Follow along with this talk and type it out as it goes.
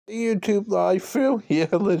YouTube live Phil. Yeah,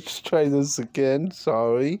 let's try this again.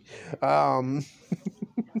 Sorry. Um,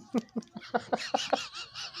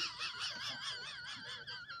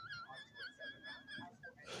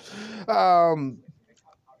 um,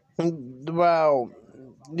 well,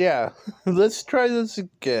 yeah, let's try this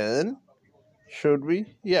again. Should we?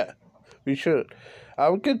 Yeah, we should.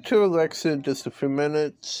 I'll get to Alexa in just a few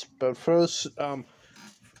minutes, but first,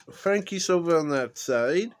 Frankie's over on that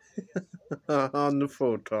side, on the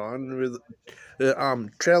photon with,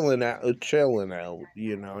 chilling out,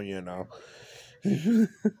 you know.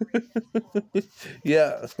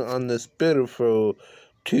 Yeah, on this beautiful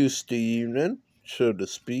Tuesday evening, so to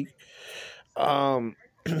speak. Um,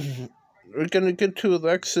 we're gonna get to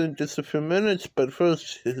Alexa in just a few minutes, but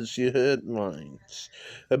first, here's your headlines.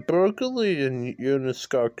 At Berkeley in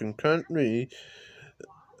Uniscocken Country,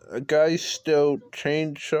 a guy stole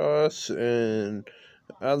chainsaws and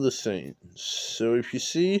other things. So if you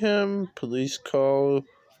see him, please call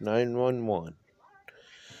 911.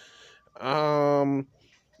 And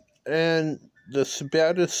the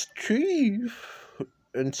Sabatis chief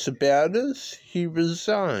in Sabatis, he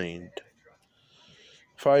resigned.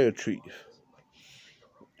 Fire chief.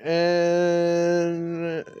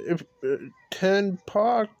 And 10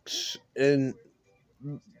 parks in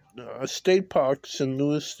state parks in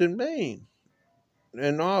Lewiston, Maine,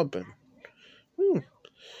 and Auburn.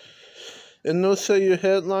 And those are your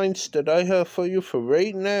headlines that I have for you for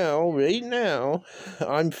right now. Right now,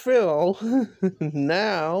 I'm Phil.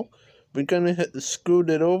 Now, we're gonna scoot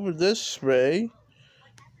it over this way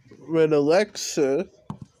with Alexa.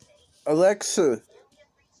 Alexa,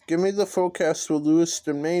 give me the forecast for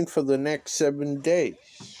Lewiston, Maine for the next 7 days.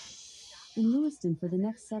 In Lewiston for the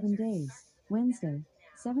next 7 days, Wednesday,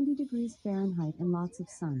 70 degrees Fahrenheit and lots of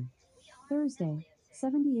sun. Thursday,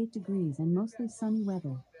 78 degrees and mostly sunny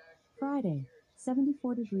weather. Friday,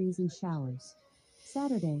 74 degrees and showers.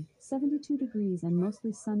 Saturday, 72 degrees and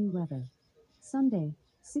mostly sunny weather. Sunday,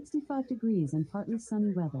 65 degrees and partly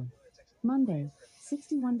sunny weather. Monday,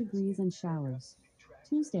 61 degrees and showers.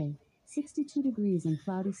 Tuesday, 62 degrees and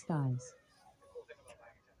cloudy skies.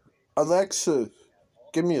 Alexa,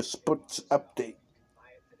 give me a sports update.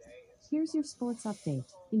 Here's your sports update.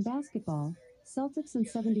 In basketball, Celtics and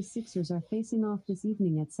 76ers are facing off this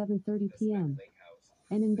evening at 7:30 p.m.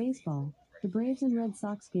 And in baseball, the Braves and Red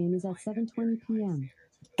Sox game is at 7:20 p.m.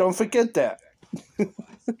 Don't forget that.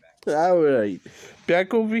 All right,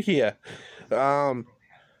 back over here.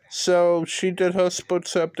 So she did her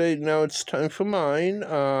sports update. Now it's time for mine.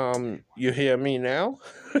 You hear me now?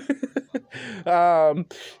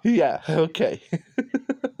 Yeah, okay.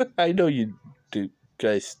 I know you do,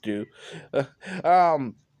 guys do.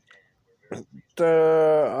 Um,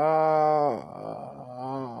 the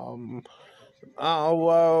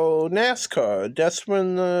well, NASCAR. That's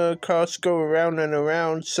when the cars go around and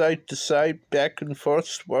around, side to side, back and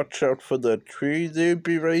forth. Watch out for the tree. They'll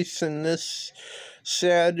be racing this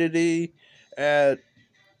Saturday at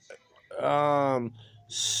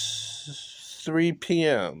 3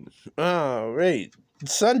 p.m. Oh, right.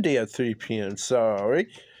 Sunday at 3 p.m. Sorry,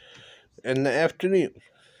 in the afternoon.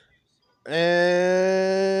 And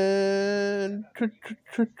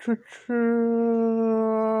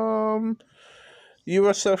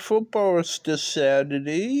USF football is this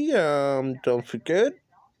Saturday. Don't forget,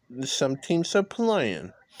 some teams are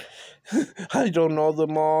playing. I don't know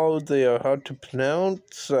them all. They are hard to pronounce,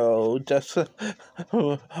 so that's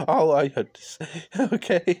all I had to say.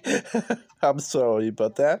 Okay, I'm sorry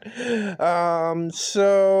about that.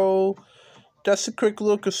 So that's a quick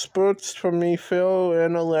look at sports from me, Phil,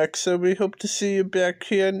 and Alexa. We hope to see you back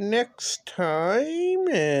here next time,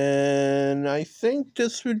 and I think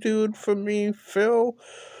this will do it for me, Phil,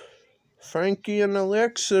 Frankie, and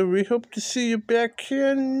Alexa. We hope to see you back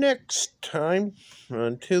here next time.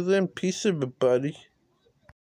 Until then, peace, everybody.